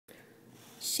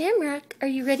Shamrock, are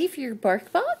you ready for your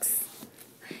BarkBox?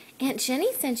 Aunt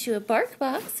Jenny sent you a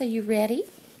BarkBox. Are you ready?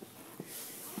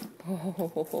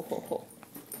 Oh.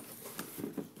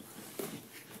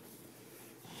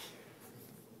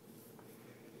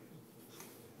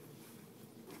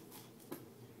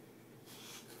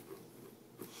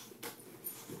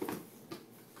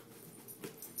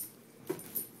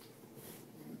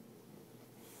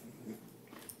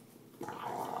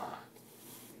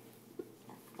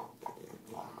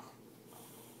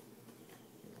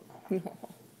 No.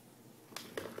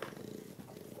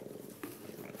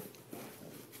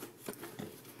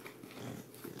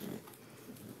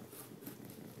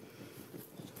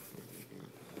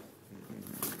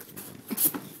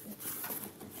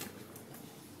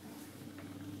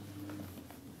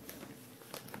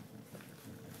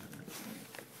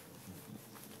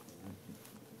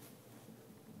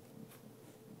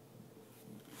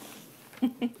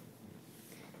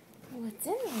 What's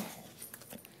in there?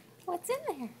 What's in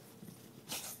there?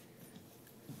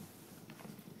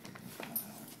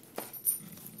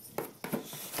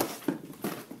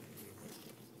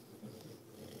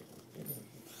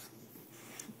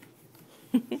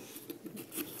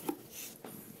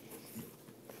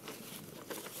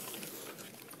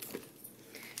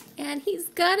 And he's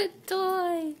got a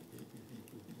toy.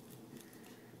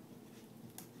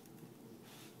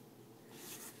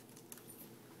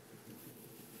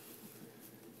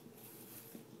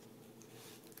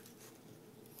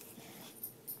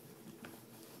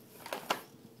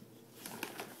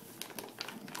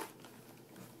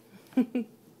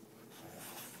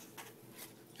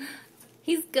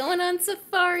 He's going on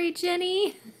safari,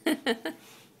 Jenny.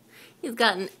 He's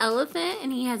got an elephant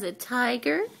and he has a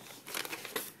tiger.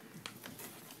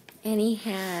 And he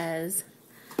has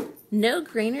No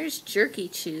Grainer's Jerky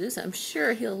Chews. I'm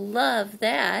sure he'll love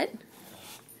that.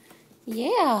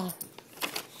 Yeah.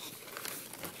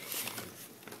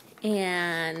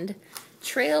 And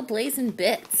Trailblazing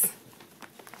Bits.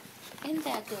 Isn't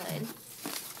that good?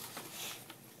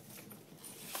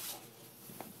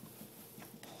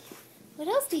 What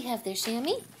else do you have there,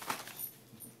 Shammy?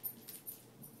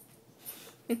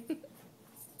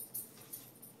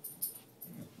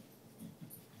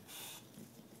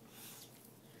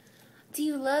 Do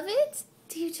you love it?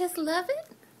 Do you just love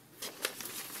it?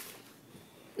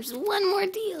 There's one more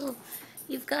deal.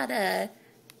 You've got a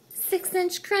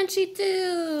 6-inch crunchy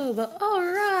tube. All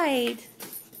right.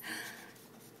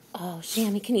 Oh,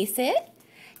 Shammy, can you sit?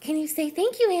 Can you say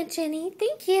thank you, Aunt Jenny?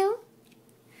 Thank you.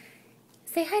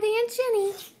 Say hi to Aunt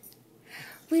Jenny.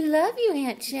 We love you,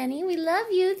 Aunt Jenny. We love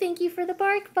you. Thank you for the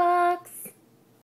BarkBox.